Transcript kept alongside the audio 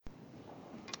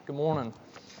Good morning.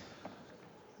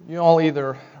 You all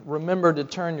either remember to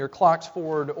turn your clocks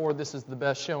forward or this is the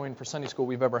best showing for Sunday school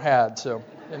we've ever had. So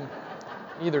in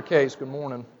either case, good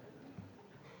morning.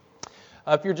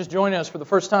 If you're just joining us for the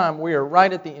first time, we are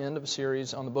right at the end of a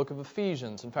series on the book of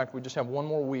Ephesians. In fact, we just have one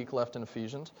more week left in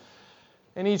Ephesians.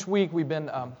 And each week we've been,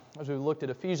 as we've looked at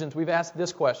Ephesians, we've asked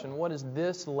this question: what is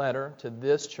this letter to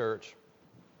this church,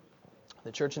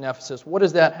 the church in Ephesus, what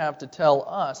does that have to tell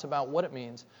us about what it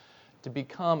means to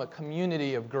become a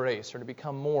community of grace, or to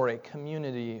become more a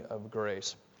community of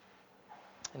grace?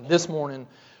 And this morning,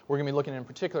 we're going to be looking in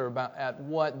particular at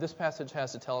what this passage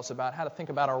has to tell us about how to think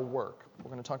about our work. We're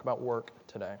going to talk about work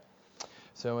today.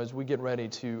 So as we get ready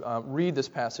to read this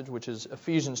passage, which is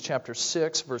Ephesians chapter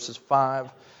 6, verses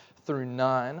 5 through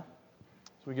 9, as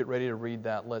we get ready to read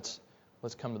that, let's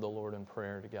come to the Lord in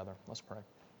prayer together. Let's pray.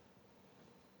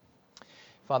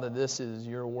 Father, this is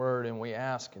your word, and we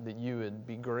ask that you would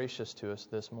be gracious to us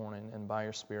this morning, and by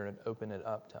your Spirit open it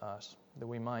up to us, that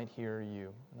we might hear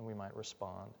you, and we might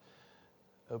respond.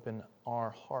 Open our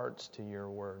hearts to your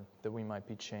word, that we might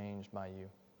be changed by you.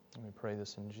 And we pray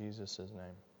this in Jesus'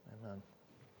 name. Amen.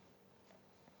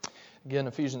 Again,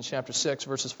 Ephesians chapter 6,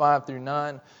 verses 5 through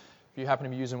 9. If you happen to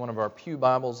be using one of our pew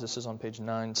Bibles, this is on page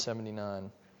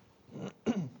 979.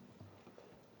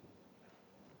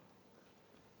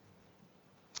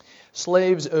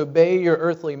 Slaves, obey your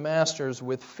earthly masters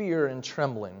with fear and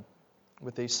trembling,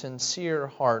 with a sincere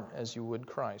heart as you would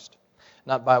Christ,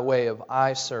 not by way of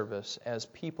eye service as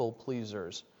people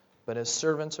pleasers, but as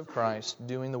servants of Christ,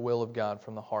 doing the will of God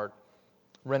from the heart,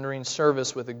 rendering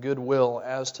service with a good will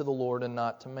as to the Lord and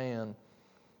not to man,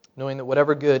 knowing that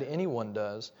whatever good anyone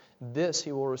does, this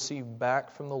he will receive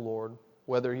back from the Lord,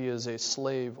 whether he is a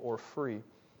slave or free.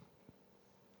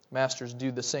 Masters, do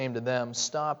the same to them.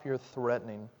 Stop your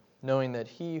threatening, knowing that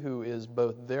he who is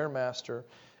both their master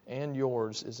and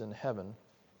yours is in heaven,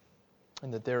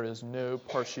 and that there is no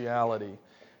partiality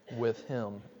with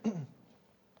him.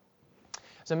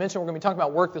 As I mentioned, we're going to be talking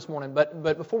about work this morning, but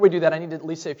before we do that, I need to at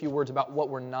least say a few words about what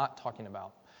we're not talking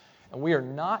about. And we are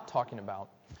not talking about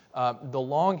the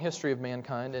long history of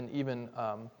mankind and even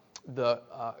the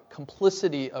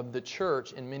complicity of the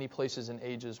church in many places and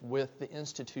ages with the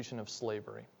institution of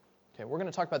slavery. Okay, we're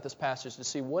going to talk about this passage to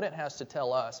see what it has to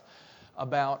tell us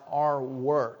about our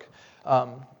work.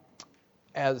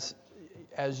 As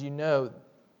you know,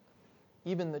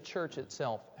 even the church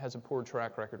itself has a poor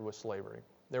track record with slavery.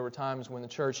 There were times when the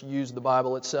church used the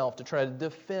Bible itself to try to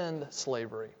defend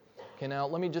slavery. Okay, now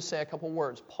let me just say a couple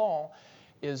words. Paul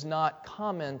is not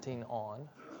commenting on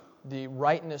the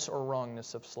rightness or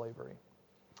wrongness of slavery.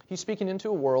 He's speaking into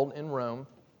a world in Rome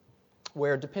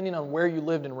where, depending on where you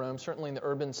lived in Rome, certainly in the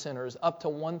urban centers, up to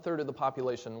 1/3 of the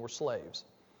population were slaves.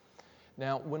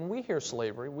 Now, when we hear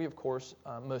slavery, we, of course,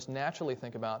 most naturally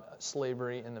think about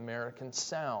slavery in the American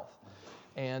South.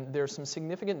 And there are some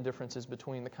significant differences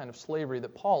between the kind of slavery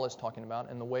that Paul is talking about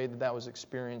and the way that that was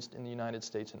experienced in the United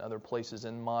States and other places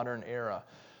in modern era.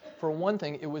 For one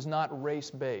thing, it was not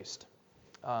race-based.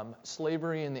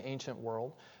 Slavery in the ancient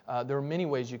world, there are many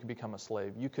ways you could become a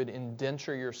slave. You could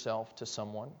indenture yourself to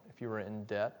someone if you were in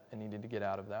debt and needed to get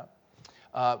out of that.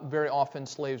 Very often,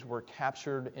 slaves were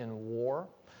captured in war.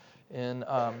 In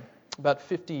about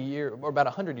 50 years, or about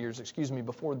 100 years,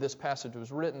 before this passage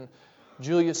was written,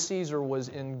 Julius Caesar was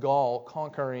in Gaul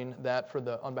conquering that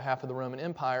on behalf of the Roman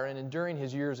Empire, and during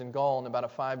his years in Gaul, in about a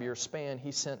 5-year span,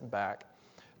 he sent back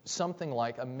something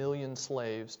like 1 million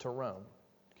slaves to Rome.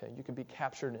 Okay, you could be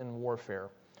captured in warfare.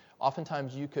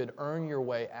 Oftentimes, you could earn your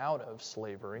way out of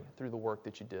slavery through the work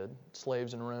that you did.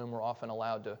 Slaves in Rome were often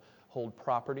allowed to hold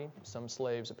property. Some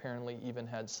slaves apparently even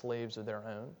had slaves of their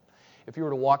own. If you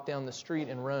were to walk down the street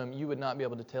in Rome, you would not be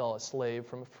able to tell a slave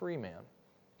from a free man.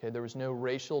 Okay, there was no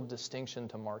racial distinction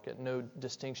to market, no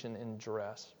distinction in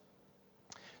dress.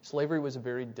 Slavery was a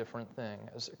very different thing.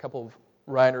 As a couple of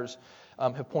writers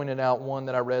have pointed out, one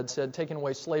that I read said, taking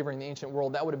away slavery in the ancient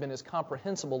world, that would have been as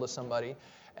comprehensible to somebody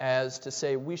as to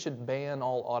say we should ban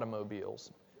all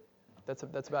automobiles. That's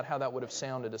about how that would have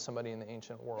sounded to somebody in the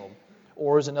ancient world.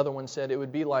 Or as another one said, it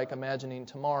would be like imagining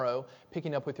tomorrow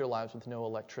picking up with your lives with no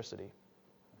electricity.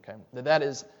 Okay, that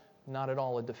is not at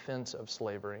all a defense of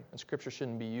slavery, and Scripture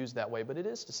shouldn't be used that way, but it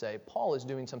is to say Paul is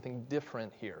doing something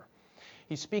different here.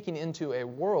 He's speaking into a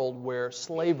world where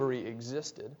slavery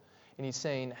existed, and he's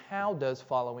saying, how does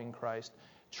following Christ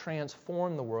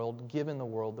transform the world given the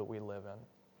world that we live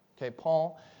in?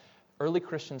 Okay, early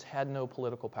Christians had no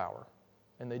political power,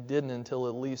 and they didn't until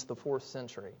at least the 4th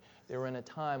century. They were in a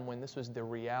time when this was the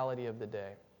reality of the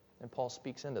day, and Paul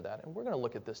speaks into that. And we're going to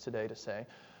look at this today to say,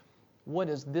 what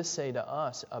does this say to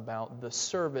us about the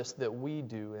service that we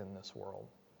do in this world?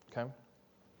 Okay?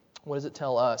 What does it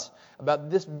tell us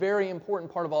about this very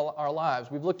important part of all our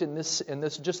lives? We've looked in this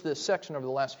section over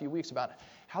the last few weeks about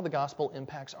how the gospel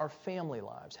impacts our family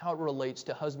lives, how it relates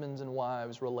to husbands and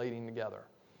wives relating together.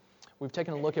 We've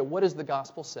taken a look at what does the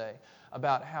gospel say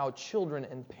about how children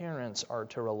and parents are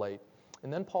to relate.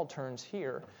 And then Paul turns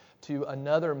here to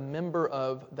another member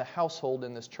of the household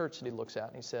in this church that he looks at.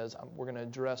 And he says, we're going to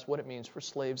address what it means for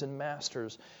slaves and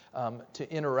masters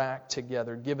to interact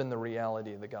together given the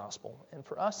reality of the gospel. And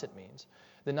for us it means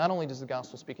that not only does the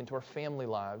gospel speak into our family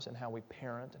lives and how we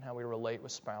parent and how we relate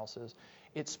with spouses,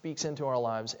 it speaks into our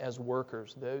lives as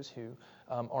workers, those who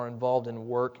are involved in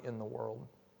work in the world.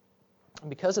 And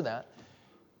because of that,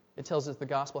 it tells us the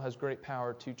gospel has great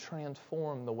power to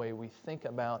transform the way we think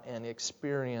about and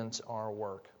experience our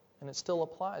work. And it still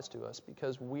applies to us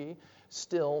because we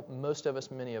still, most of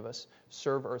us, many of us,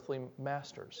 serve earthly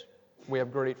masters. We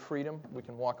have great freedom. We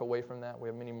can walk away from that. We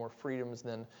have many more freedoms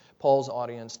than Paul's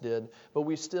audience did. But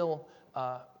we still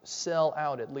sell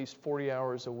out at least 40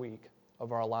 hours a week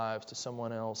of our lives to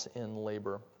someone else in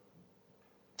labor.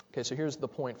 Okay, so here's the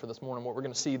point for this morning, what we're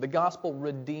going to see. The gospel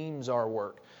redeems our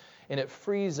work, and it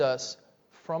frees us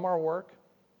from our work,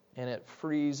 and it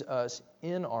frees us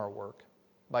in our work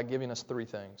by giving us three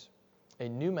things: a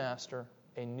new master,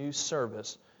 a new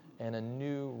service, and a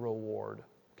new reward.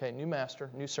 Okay, new master,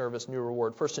 new service, new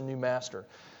reward. First, a new master.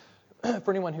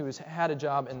 For anyone who has had a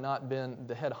job and not been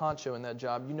the head honcho in that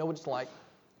job, you know what it's like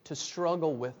to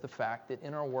struggle with the fact that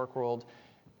in our work world,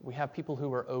 we have people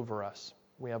who are over us.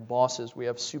 We have bosses, we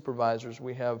have supervisors,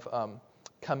 we have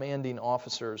commanding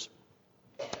officers.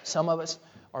 Some of us,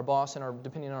 our boss, and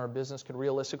depending on our business, could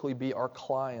realistically be our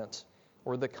clients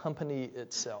or the company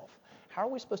itself. How are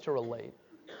we supposed to relate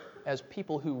as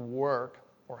people who work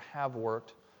or have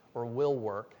worked or will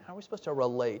work? How are we supposed to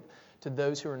relate to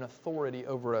those who are in authority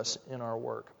over us in our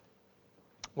work?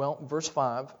 Well, verse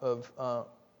 5 of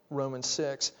Romans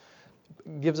 6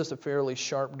 gives us a fairly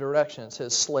sharp direction. It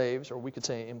says, slaves, or we could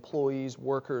say employees,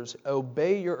 workers,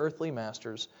 obey your earthly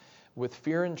masters with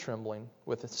fear and trembling,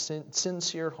 with a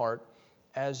sincere heart,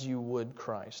 as you would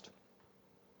Christ.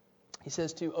 He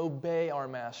says to obey our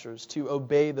masters, to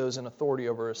obey those in authority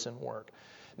over us in work.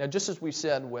 Now, just as we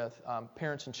said with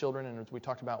parents and children, and as we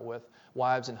talked about with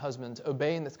wives and husbands,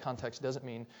 obey in this context doesn't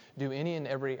mean do any and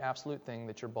every absolute thing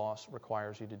that your boss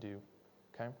requires you to do.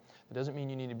 Okay? It doesn't mean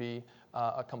you need to be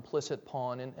a complicit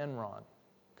pawn in Enron.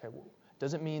 Okay? It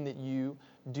doesn't mean that you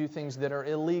do things that are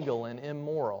illegal and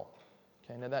immoral.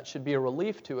 Okay? Now, that should be a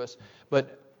relief to us,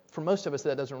 but for most of us,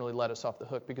 that doesn't really let us off the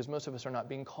hook because most of us are not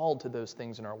being called to those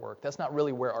things in our work. That's not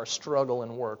really where our struggle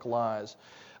in work lies.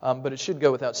 But it should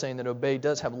go without saying that obey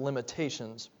does have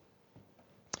limitations.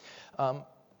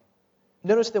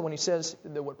 Notice that when he says,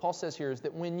 that what Paul says here is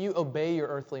that when you obey your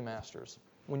earthly masters,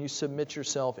 when you submit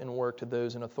yourself in work to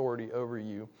those in authority over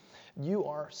you, you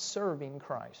are serving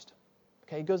Christ.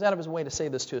 Okay, he goes out of his way to say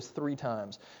this to us 3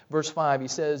 times. Verse 5, he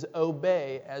says,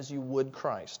 obey as you would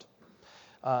Christ.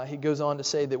 He goes on to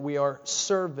say that we are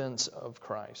servants of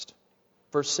Christ.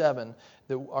 Verse 7,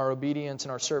 that our obedience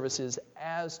and our service is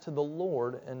as to the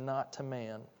Lord and not to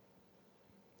man.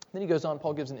 Then he goes on,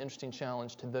 Paul gives an interesting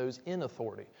challenge to those in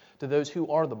authority, to those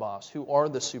who are the boss, who are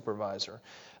the supervisor.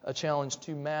 A challenge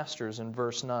to masters in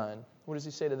verse 9. What does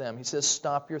he say to them? He says,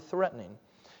 stop your threatening.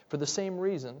 For the same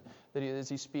reason that as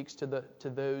he speaks to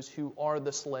those who are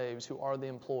the slaves, who are the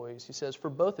employees. He says, for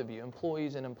both of you,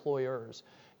 employees and employers,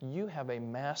 you have a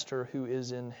master who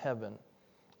is in heaven,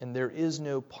 and there is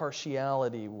no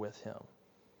partiality with him.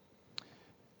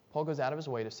 Paul goes out of his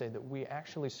way to say that we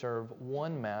actually serve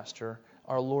one master,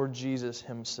 our Lord Jesus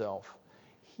himself.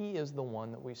 He is the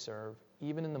one that we serve,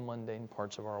 even in the mundane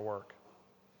parts of our work.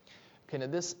 Okay, now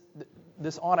this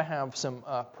ought to have some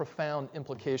profound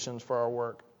implications for our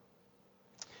work.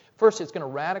 First, it's going to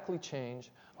radically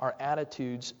change our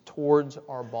attitudes towards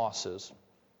our bosses.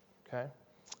 Okay?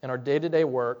 In our day-to-day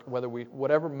work,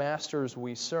 whatever masters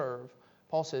we serve,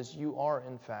 Paul says you are,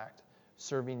 in fact,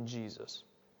 serving Jesus.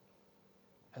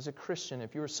 As a Christian,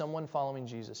 if you are someone following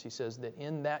Jesus, he says that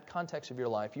in that context of your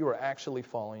life, you are actually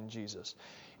following Jesus.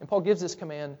 And Paul gives this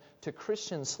command to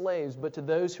Christian slaves, but to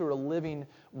those who are living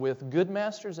with good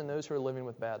masters and those who are living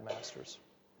with bad masters.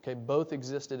 Okay, both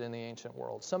existed in the ancient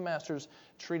world. Some masters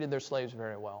treated their slaves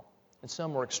very well, and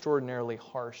some were extraordinarily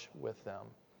harsh with them.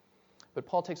 But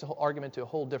Paul takes the whole argument to a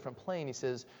whole different plane. He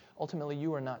says, ultimately,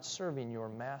 you are not serving your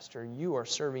master. You are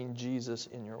serving Jesus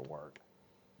in your work.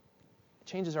 It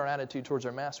changes our attitude towards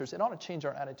our masters. It ought to change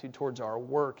our attitude towards our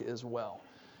work as well.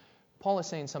 Paul is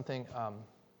saying something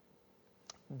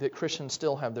that Christians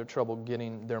still have their trouble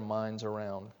getting their minds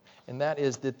around. And that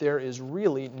is that there is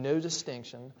really no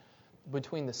distinction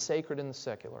between the sacred and the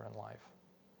secular in life.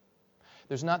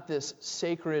 There's not this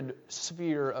sacred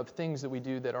sphere of things that we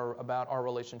do that are about our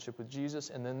relationship with Jesus,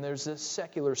 and then there's this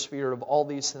secular sphere of all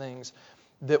these things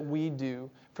that we do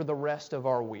for the rest of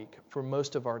our week, for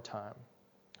most of our time.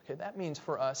 Okay, that means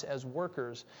for us as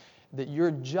workers that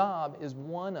your job is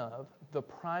one of the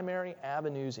primary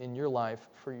avenues in your life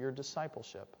for your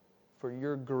discipleship, for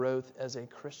your growth as a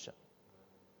Christian.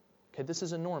 Okay, this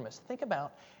is enormous. Think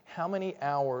about how many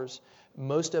hours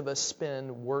most of us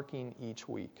spend working each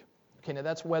week. Okay, now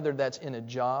that's whether that's in a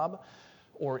job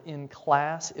or in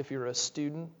class if you're a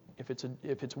student, if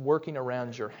it's working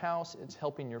around your house, it's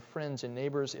helping your friends and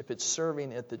neighbors, if it's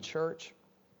serving at the church.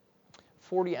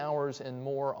 40 hours and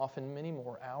more, often many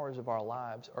more hours of our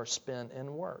lives are spent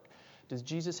in work. Does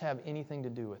Jesus have anything to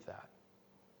do with that?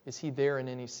 Is he there in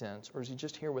any sense, or is he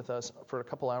just here with us for a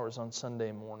couple hours on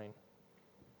Sunday morning?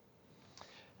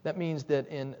 That means that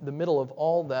in the middle of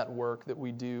all that work that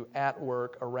we do at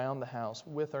work, around the house,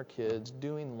 with our kids,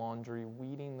 doing laundry,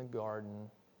 weeding the garden,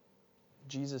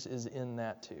 Jesus is in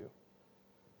that too.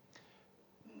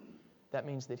 That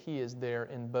means that he is there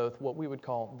in both what we would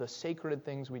call the sacred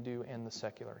things we do and the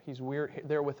secular. He's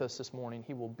there with us this morning.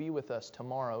 He will be with us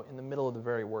tomorrow in the middle of the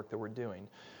very work that we're doing.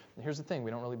 And here's the thing,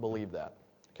 we don't really believe that.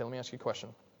 Okay, let me ask you a question.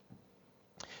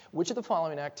 Which of the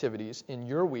following activities in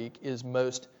your week is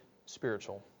most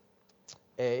spiritual?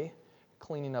 A,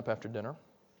 cleaning up after dinner.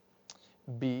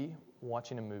 B,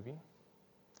 watching a movie.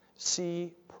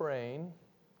 C, praying.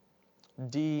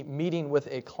 D, meeting with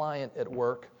a client at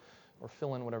work, or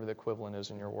fill in whatever the equivalent is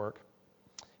in your work.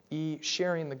 E,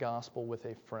 sharing the gospel with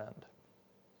a friend.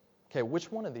 Okay,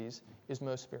 which one of these is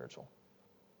most spiritual?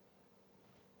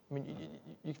 I mean,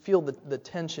 you feel the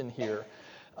tension here.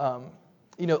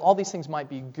 All these things might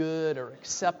be good or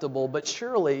acceptable, but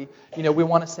surely, we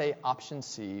want to say option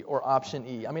C or option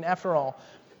E. I mean, after all,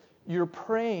 you're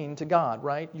praying to God,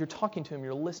 right? You're talking to him,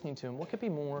 you're listening to him. What could be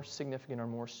more significant or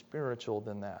more spiritual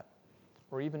than that?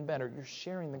 Or even better, you're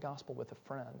sharing the gospel with a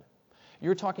friend.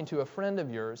 You're talking to a friend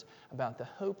of yours about the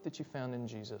hope that you found in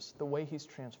Jesus, the way he's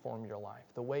transformed your life,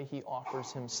 the way he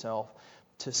offers himself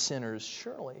to sinners.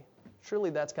 Surely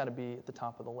that's got to be at the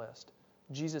top of the list.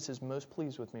 Jesus is most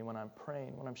pleased with me when I'm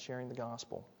praying, when I'm sharing the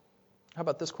gospel. How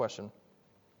about this question?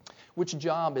 Which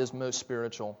job is most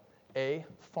spiritual? A,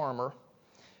 farmer.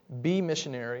 B,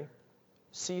 missionary.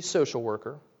 C, social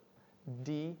worker.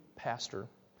 D, pastor.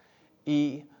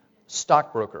 E,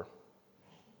 stockbroker.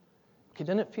 Okay,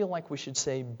 doesn't it feel like we should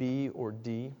say B or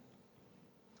D?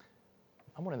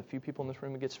 I'm one of the few people in this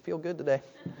room who gets to feel good today.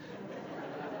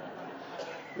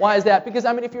 Why is that? Because,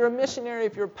 if you're a missionary,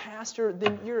 if you're a pastor,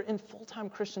 then you're in full-time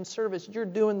Christian service. You're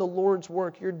doing the Lord's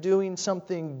work. You're doing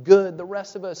something good. The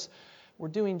rest of us, we're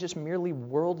doing just merely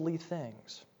worldly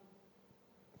things.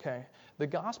 Okay? The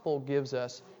gospel gives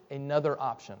us another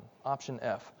option, option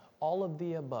F, all of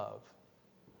the above.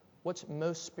 What's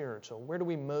most spiritual? Where do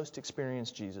we most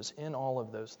experience Jesus? In all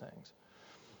of those things.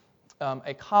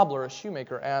 A cobbler, a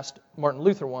shoemaker, asked Martin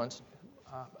Luther once,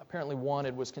 apparently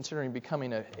was considering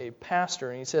becoming a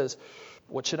pastor, and he says,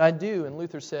 what should I do? And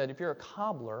Luther said, if you're a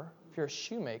cobbler, if you're a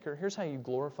shoemaker, here's how you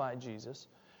glorify Jesus.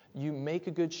 You make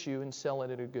a good shoe and sell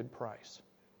it at a good price.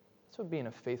 That's what being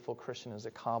a faithful Christian as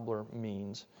a cobbler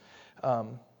means.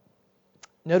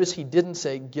 Notice he didn't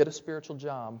say, get a spiritual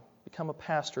job, become a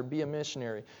pastor, be a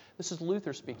missionary. This is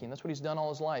Luther speaking. That's what he's done all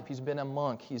his life. He's been a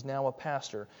monk. He's now a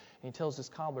pastor. And he tells this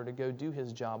cobbler to go do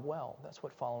his job well. That's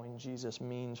what following Jesus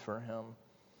means for him.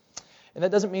 And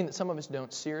that doesn't mean that some of us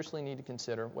don't seriously need to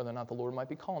consider whether or not the Lord might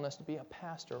be calling us to be a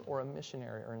pastor or a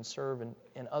missionary or serve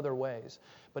in other ways.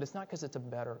 But it's not because it's a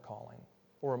better calling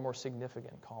or a more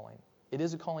significant calling. It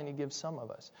is a calling he gives some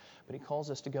of us. But he calls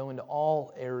us to go into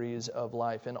all areas of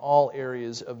life and all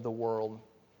areas of the world.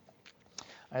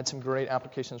 I had some great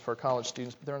applications for our college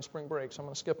students, but they're on spring break, so I'm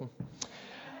going to skip them.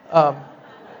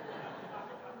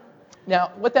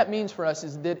 Now, what that means for us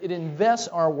is that it invests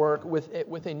our work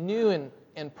with a new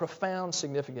and profound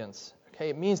significance. Okay,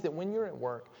 it means that when you're at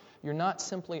work, you're not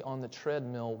simply on the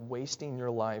treadmill wasting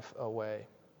your life away.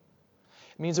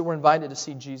 It means that we're invited to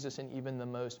see Jesus in even the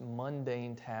most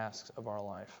mundane tasks of our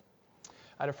life.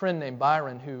 I had a friend named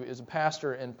Byron who is a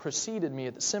pastor and preceded me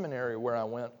at the seminary where I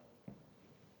went.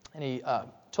 And he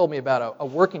told me about a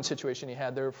working situation he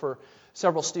had there for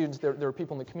several students. There were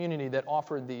people in the community that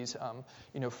offered these,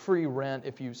 free rent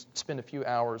if you spend a few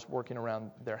hours working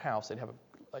around their house. They'd have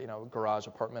a garage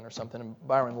apartment or something. And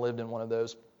Byron lived in one of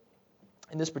those.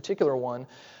 And this particular one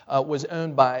was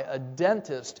owned by a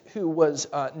dentist who was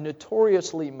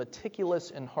notoriously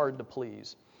meticulous and hard to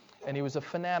please. And he was a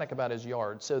fanatic about his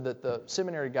yard, so that the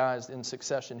seminary guys in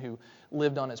succession who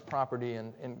lived on his property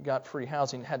and got free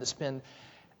housing had to spend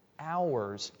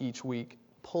hours each week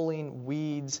pulling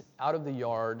weeds out of the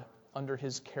yard under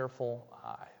his careful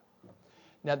eye.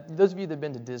 Now, those of you that have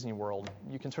been to Disney World,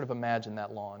 you can sort of imagine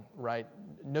that lawn, right?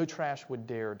 No trash would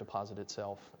dare deposit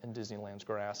itself in Disneyland's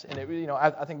grass. And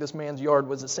I think this man's yard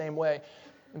was the same way.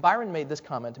 Byron made this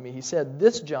comment to me. He said,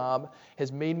 "This job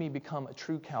has made me become a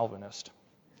true Calvinist."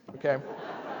 Okay?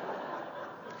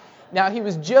 Now, he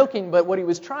was joking, but what he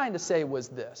was trying to say was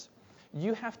this.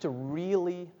 You have to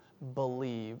really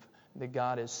believe that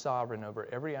God is sovereign over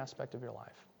every aspect of your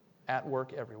life, at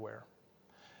work, everywhere.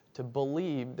 To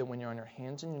believe that when you're on your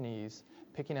hands and your knees,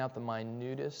 picking out the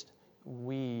minutest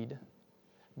weed,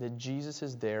 that Jesus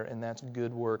is there, and that's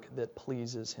good work that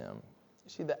pleases Him. You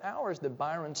see, the hours that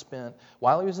Byron spent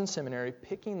while he was in seminary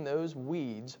picking those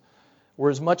weeds were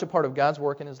as much a part of God's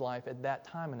work in his life at that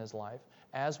time in his life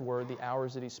as were the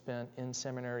hours that he spent in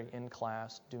seminary, in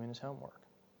class, doing his homework.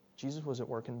 Jesus was at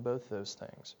work in both those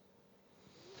things.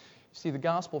 See, the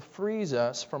gospel frees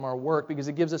us from our work because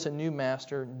it gives us a new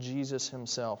master, Jesus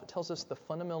Himself. It tells us the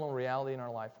fundamental reality in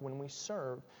our life when we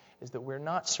serve is that we're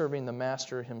not serving the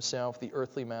master himself, the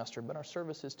earthly master, but our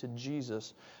service is to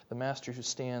Jesus, the master who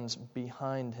stands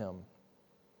behind Him.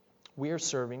 We are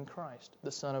serving Christ,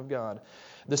 the Son of God,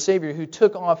 the Savior who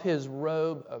took off His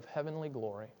robe of heavenly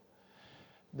glory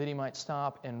that He might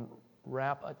stop and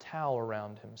wrap a towel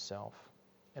around Himself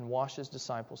and wash His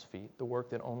disciples' feet, the work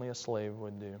that only a slave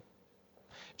would do.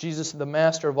 Jesus, the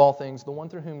master of all things, the one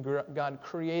through whom God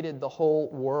created the whole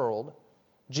world.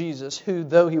 Jesus, who,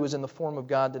 though He was in the form of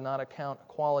God, did not account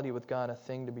equality with God a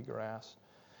thing to be grasped,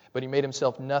 but He made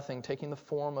Himself nothing, taking the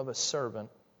form of a servant,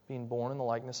 being born in the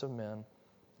likeness of men.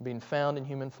 Being found in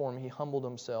human form, He humbled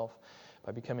Himself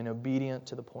by becoming obedient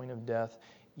to the point of death,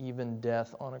 even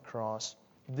death on a cross.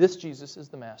 This Jesus is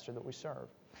the master that we serve.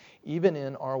 Even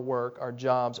in our work, our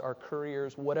jobs, our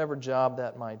careers, whatever job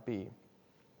that might be.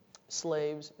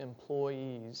 Slaves,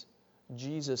 employees,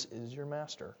 Jesus is your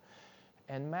master.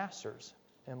 And masters,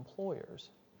 employers,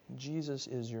 Jesus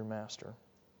is your master.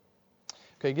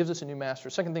 Okay, He gives us a new master.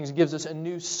 Second thing is He gives us a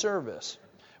new service,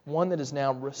 one that is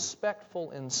now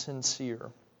respectful and sincere.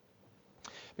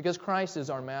 Because Christ is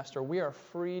our master, we are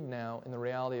freed now in the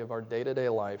reality of our day-to-day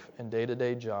life and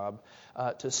day-to-day job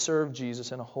to serve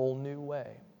Jesus in a whole new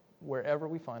way, wherever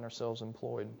we find ourselves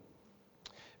employed.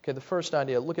 Okay, the first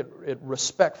idea, look at it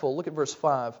respectful. Look at verse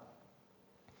 5.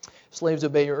 Slaves,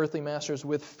 obey your earthly masters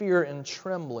with fear and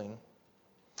trembling.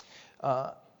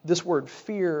 This word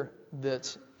fear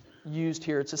that's used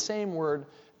here, it's the same word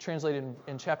translated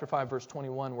in chapter 5, verse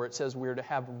 21, where it says we're to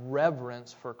have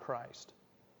reverence for Christ.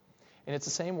 And it's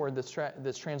the same word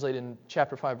that's translated in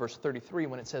chapter 5, verse 33,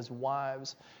 when it says,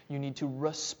 wives, you need to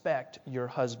respect your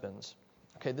husbands.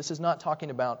 Okay, this is not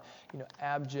talking about,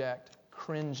 abject,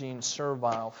 cringing,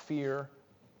 servile fear,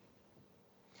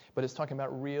 but it's talking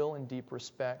about real and deep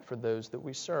respect for those that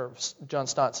we serve. John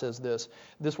Stott says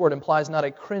this word implies not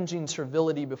a cringing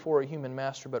servility before a human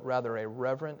master, but rather a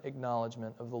reverent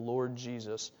acknowledgement of the Lord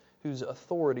Jesus, whose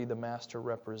authority the master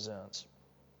represents.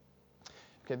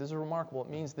 Okay, this is remarkable. It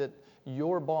means that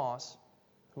your boss,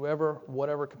 whoever,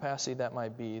 whatever capacity that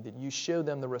might be, that you show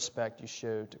them the respect you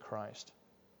show to Christ.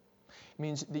 It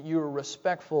means that you are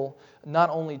respectful not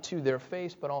only to their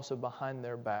face, but also behind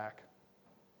their back.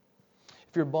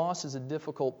 If your boss is a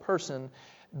difficult person,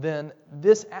 then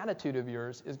this attitude of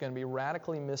yours is going to be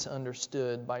radically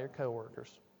misunderstood by your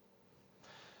coworkers.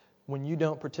 When you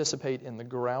don't participate in the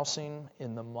grousing,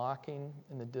 in the mocking,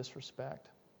 in the disrespect,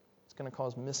 it's going to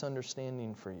cause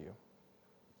misunderstanding for you.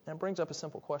 And it brings up a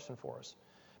simple question for us,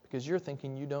 because you're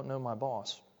thinking you don't know my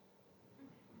boss.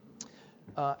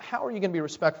 How are you going to be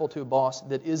respectful to a boss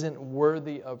that isn't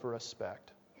worthy of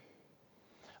respect?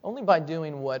 Only by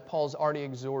doing what Paul's already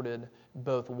exhorted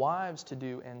both wives to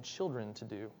do and children to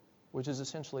do, which is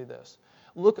essentially this.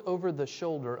 Look over the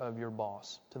shoulder of your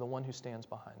boss to the one who stands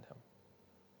behind him.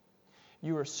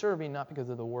 You are serving not because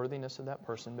of the worthiness of that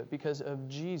person, but because of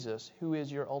Jesus, who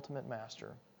is your ultimate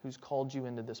master, who's called you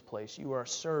into this place. You are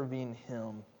serving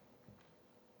Him.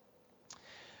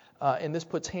 And this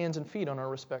puts hands and feet on our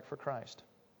respect for Christ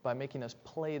by making us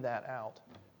play that out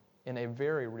in a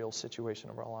very real situation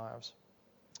of our lives.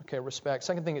 Okay, respect.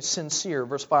 Second thing is sincere.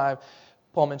 Verse 5,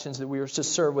 Paul mentions that we are to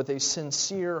serve with a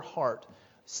sincere heart,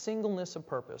 singleness of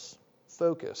purpose,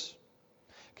 focus.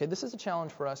 Okay, this is a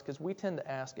challenge for us because we tend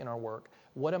to ask in our work,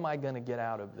 what am I going to get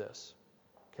out of this?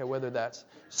 Okay, whether that's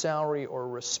salary or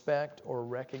respect or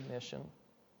recognition.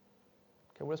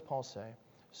 Okay, what does Paul say?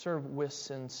 Serve with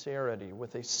sincerity,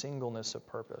 with a singleness of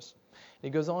purpose. He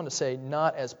goes on to say,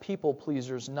 not as people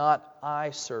pleasers, not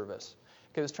eye service.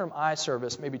 Okay, this term eye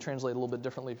service may be translated a little bit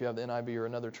differently if you have the NIV or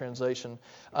another translation.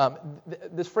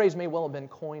 This phrase may well have been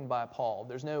coined by Paul.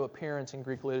 There's no appearance in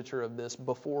Greek literature of this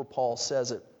before Paul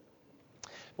says it.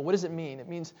 But what does it mean? It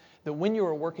means that when you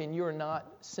are working, you are not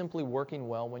simply working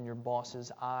well when your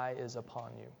boss's eye is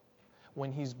upon you,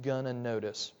 when he's going to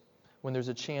notice, when there's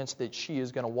a chance that she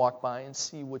is going to walk by and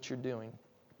see what you're doing.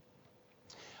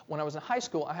 When I was in high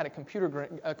school, I had a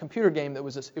computer game that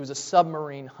was a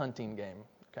submarine hunting game.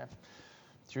 Okay,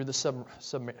 so you're the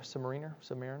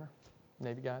submariner,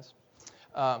 Navy guys.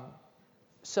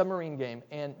 Submarine game,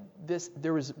 and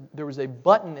there was a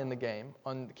button in the game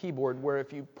on the keyboard where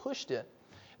if you pushed it,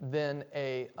 then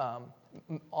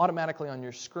automatically on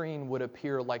your screen would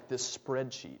appear like this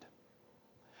spreadsheet,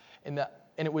 and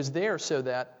it was there so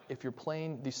that if you're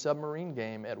playing the submarine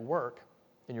game at work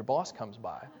and your boss comes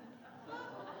by,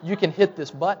 you can hit this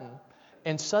button,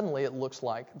 and suddenly it looks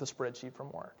like the spreadsheet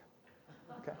from work.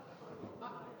 Okay.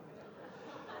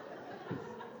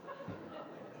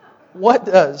 What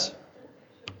does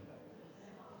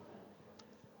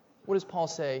Paul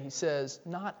say? He says,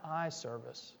 not eye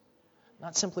service.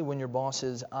 Not simply when your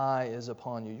boss's eye is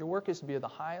upon you. Your work is to be of the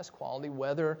highest quality,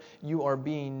 whether you are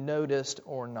being noticed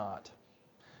or not.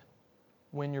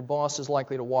 When your boss is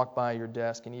likely to walk by your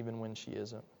desk, and even when she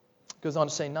isn't. It goes on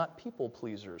to say, not people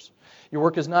pleasers. Your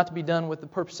work is not to be done with the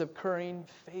purpose of currying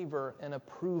favor and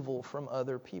approval from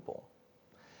other people.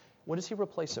 What does he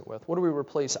replace it with? What do we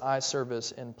replace eye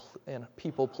service and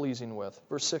people pleasing with?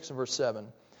 Verse 6 and verse 7.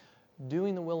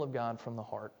 Doing the will of God from the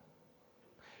heart.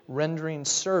 Rendering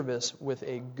service with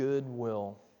a good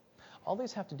will. All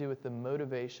these have to do with the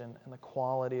motivation and the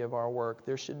quality of our work.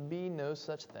 There should be no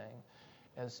such thing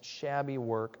as shabby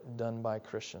work done by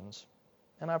Christians.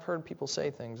 And I've heard people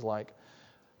say things like,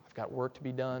 I've got work to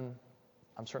be done.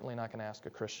 I'm certainly not going to ask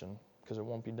a Christian because it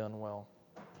won't be done well.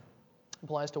 It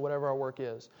applies to whatever our work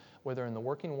is, whether in the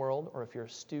working world or if you're a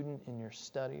student in your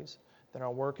studies, that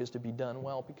our work is to be done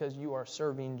well because you are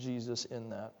serving Jesus in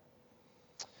that.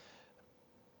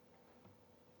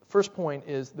 First point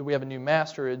is that we have a new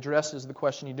master. It addresses the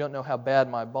question, you don't know how bad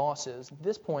my boss is.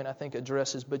 This point, I think,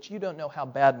 addresses, but you don't know how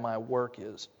bad my work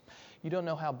is. You don't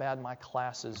know how bad my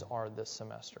classes are this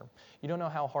semester. You don't know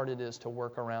how hard it is to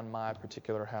work around my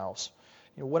particular house.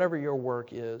 Whatever your work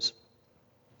is.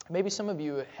 Maybe some of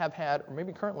you have had, or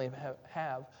maybe currently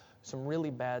have some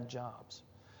really bad jobs.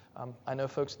 I know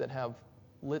folks that have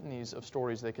litanies of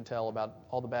stories they could tell about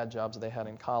all the bad jobs they had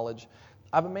in college.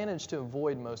 I've managed to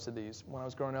avoid most of these. When I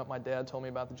was growing up, my dad told me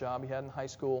about the job he had in high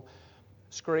school,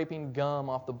 scraping gum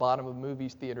off the bottom of movie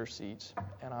theater seats.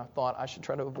 And I thought I should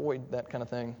try to avoid that kind of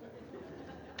thing.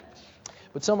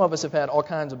 But some of us have had all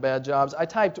kinds of bad jobs. I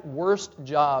typed worst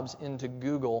jobs into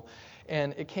Google,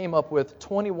 and it came up with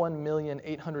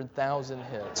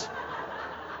 21,800,000 hits.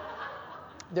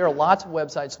 There are lots of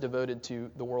websites devoted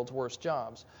to the world's worst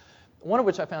jobs. One of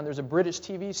which I found, there's a British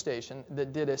TV station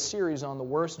that did a series on the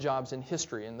worst jobs in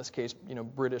history, in this case,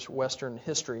 British Western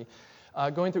history,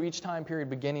 going through each time period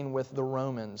beginning with the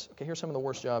Romans. Okay, here's some of the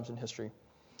worst jobs in history.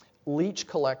 Leech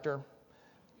collector,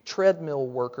 treadmill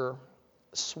worker,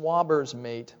 swabber's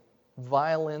mate,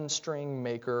 violin string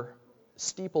maker,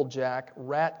 steeplejack,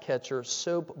 rat catcher,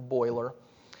 soap boiler.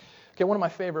 Okay, one of my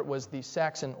favorite was the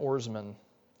Saxon oarsman.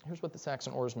 Here's what the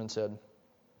Saxon oarsman said.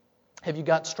 Have you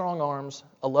got strong arms,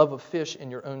 a love of fish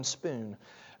in your own spoon?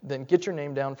 Then get your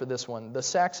name down for this one. The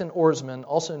Saxon oarsman,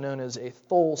 also known as a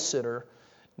thole sitter,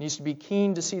 needs to be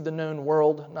keen to see the known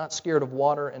world, not scared of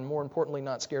water, and more importantly,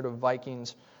 not scared of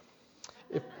Vikings.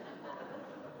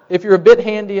 If you're a bit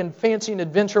handy and fancy an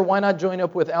adventure, why not join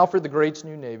up with Alfred the Great's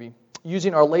new navy?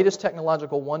 Using our latest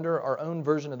technological wonder, our own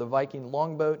version of the Viking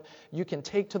longboat, you can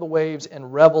take to the waves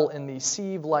and revel in the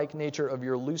sieve-like nature of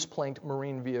your loose-planked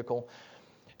marine vehicle.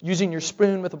 Using your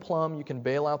spoon with a plum, you can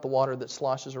bail out the water that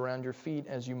sloshes around your feet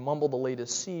as you mumble the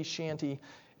latest sea shanty.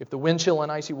 If the wind chill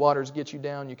and icy waters get you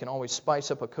down, you can always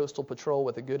spice up a coastal patrol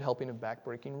with a good helping of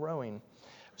backbreaking rowing.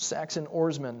 Saxon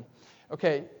oarsman.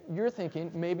 Okay, you're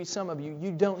thinking, maybe some of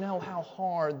you don't know how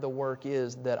hard the work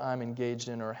is that I'm engaged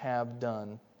in or have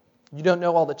done. You don't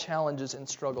know all the challenges and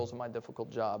struggles of my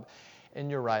difficult job. And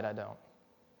you're right, I don't.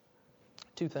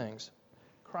 Two things.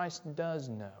 Christ does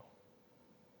know.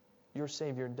 Your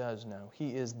Savior does know.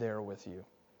 He is there with you.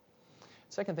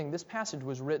 Second thing, this passage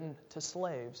was written to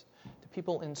slaves, to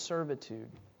people in servitude,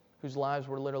 whose lives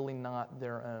were literally not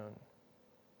their own.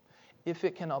 If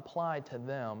it can apply to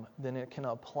them, then it can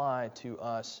apply to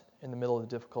us in the middle of the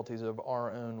difficulties of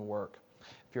our own work.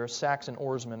 If you're a Saxon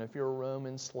oarsman, if you're a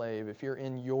Roman slave, if you're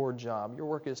in your job, your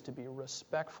work is to be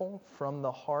respectful from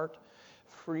the heart,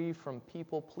 free from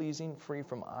people-pleasing, free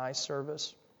from eye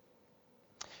service.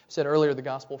 I said earlier the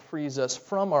gospel frees us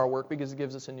from our work because it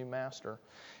gives us a new master.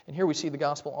 And here we see the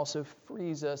gospel also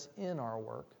frees us in our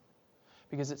work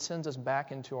because it sends us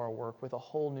back into our work with a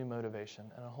whole new motivation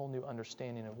and a whole new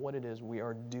understanding of what it is we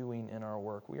are doing in our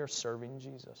work. We are serving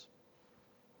Jesus.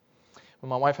 When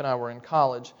my wife and I were in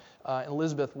college,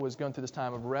 Elizabeth was going through this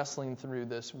time of wrestling through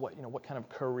this. What kind of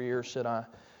career should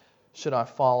I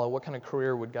follow? What kind of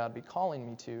career would God be calling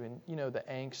me to? And the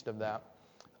angst of that.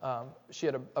 She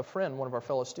had a friend, one of our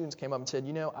fellow students, came up and said,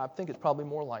 I think it's probably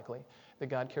more likely that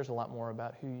God cares a lot more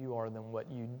about who you are than what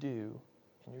you do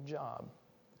in your job.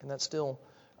 And that still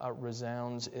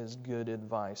resounds as good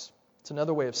advice. It's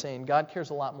another way of saying God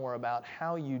cares a lot more about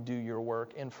how you do your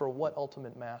work and for what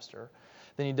ultimate master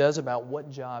than He does about what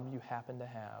job you happen to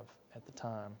have at the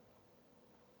time.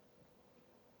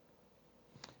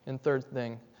 And third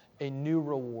thing, a new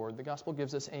reward. The gospel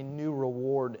gives us a new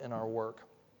reward in our work.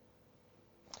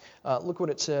 Look what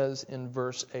it says in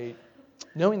verse 8.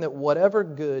 Knowing that whatever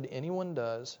good anyone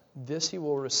does, this he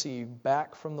will receive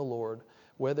back from the Lord,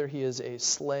 whether he is a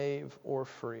slave or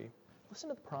free. Listen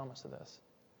to the promise of this.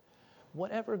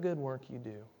 Whatever good work you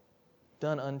do,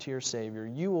 done unto your Savior,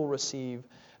 you will receive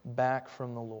back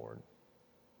from the Lord.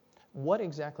 What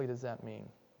exactly does that mean?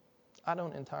 I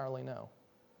don't entirely know.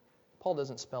 Paul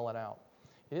doesn't spell it out.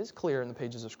 It is clear in the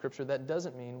pages of Scripture that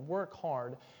doesn't mean work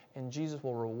hard and Jesus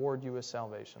will reward you with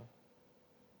salvation.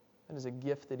 That is a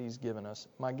gift that He's given us.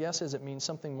 My guess is it means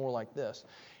something more like this.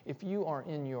 If you are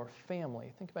in your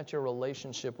family, think about your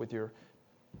relationship with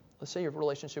let's say your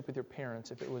relationship with your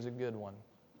parents, if it was a good one.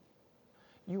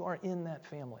 You are in that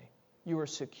family. You are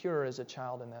secure as a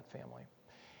child in that family.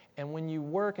 And when you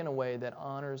work in a way that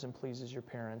honors and pleases your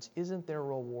parents, isn't there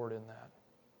reward in that?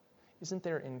 Isn't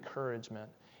there encouragement?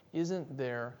 Isn't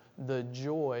there the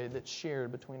joy that's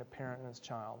shared between a parent and his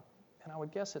child? And I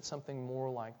would guess it's something more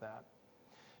like that.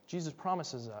 Jesus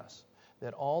promises us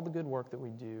that all the good work that we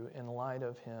do in light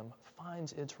of Him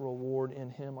finds its reward in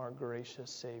Him, our gracious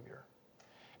Savior.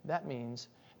 That means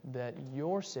that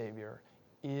your Savior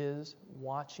is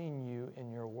watching you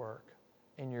in your work,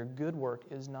 and your good work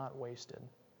is not wasted.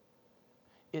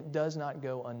 It does not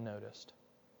go unnoticed.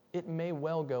 It may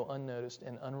well go unnoticed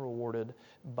and unrewarded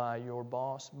by your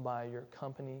boss, by your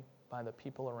company, by the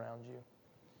people around you.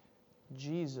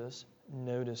 Jesus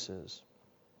notices.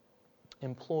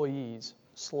 Employees,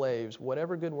 slaves,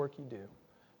 whatever good work you do,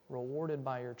 rewarded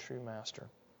by your true master.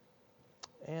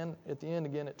 And at the end,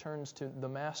 again, it turns to the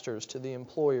masters, to the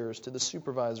employers, to the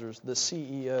supervisors, the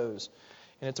CEOs.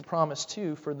 And it's a promise,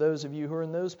 too, for those of you who are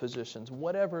in those positions.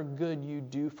 Whatever good you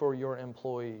do for your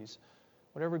employees,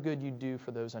 whatever good you do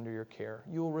for those under your care,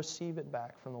 you will receive it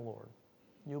back from the Lord.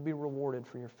 You'll be rewarded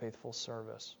for your faithful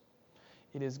service.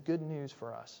 It is good news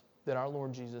for us that our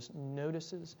Lord Jesus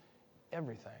notices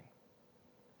everything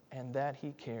and that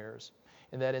He cares.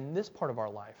 And that in this part of our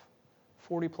life,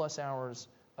 40-plus hours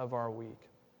of our week,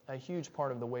 a huge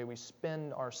part of the way we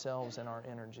spend ourselves and our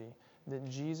energy, that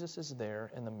Jesus is there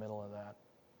in the middle of that.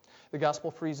 The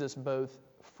gospel frees us both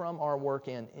from our work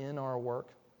and in our work.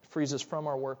 It frees us from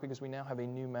our work because we now have a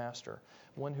new master,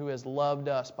 one who has loved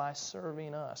us by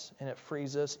serving us, and it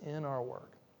frees us in our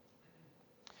work.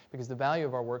 Because the value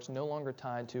of our work is no longer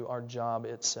tied to our job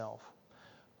itself.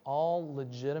 All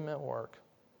legitimate work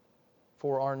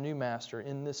for our new master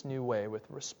in this new way with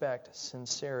respect,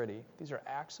 sincerity. These are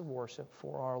acts of worship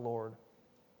for our Lord,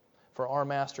 for our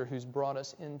master who's brought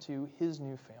us into His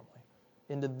new family,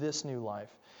 into this new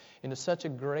life, into such a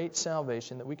great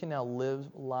salvation that we can now live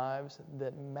lives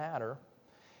that matter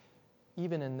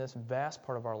even in this vast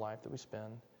part of our life that we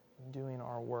spend doing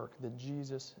our work, that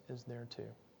Jesus is there too.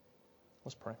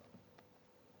 Let's pray.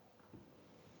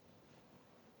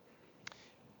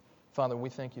 Father, we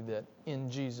thank You that in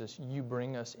Jesus You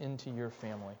bring us into Your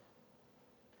family.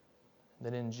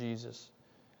 That in Jesus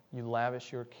You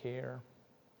lavish Your care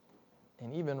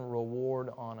and even reward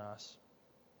on us.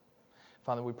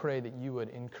 Father, we pray that You would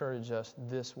encourage us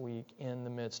this week in the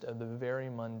midst of the very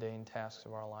mundane tasks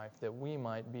of our life, that we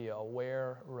might be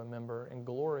aware, remember, and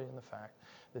glory in the fact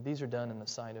that these are done in the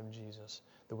sight of Jesus,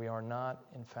 that we are not,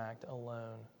 in fact,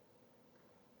 alone,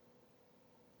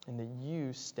 and that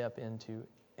You step into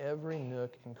every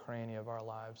nook and cranny of our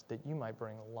lives, that You might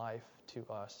bring life to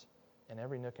us in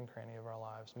every nook and cranny of our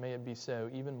lives. May it be so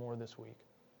even more this week.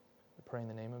 We pray in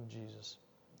the name of Jesus.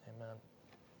 Amen.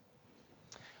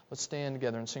 Let's stand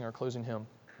together and sing our closing hymn.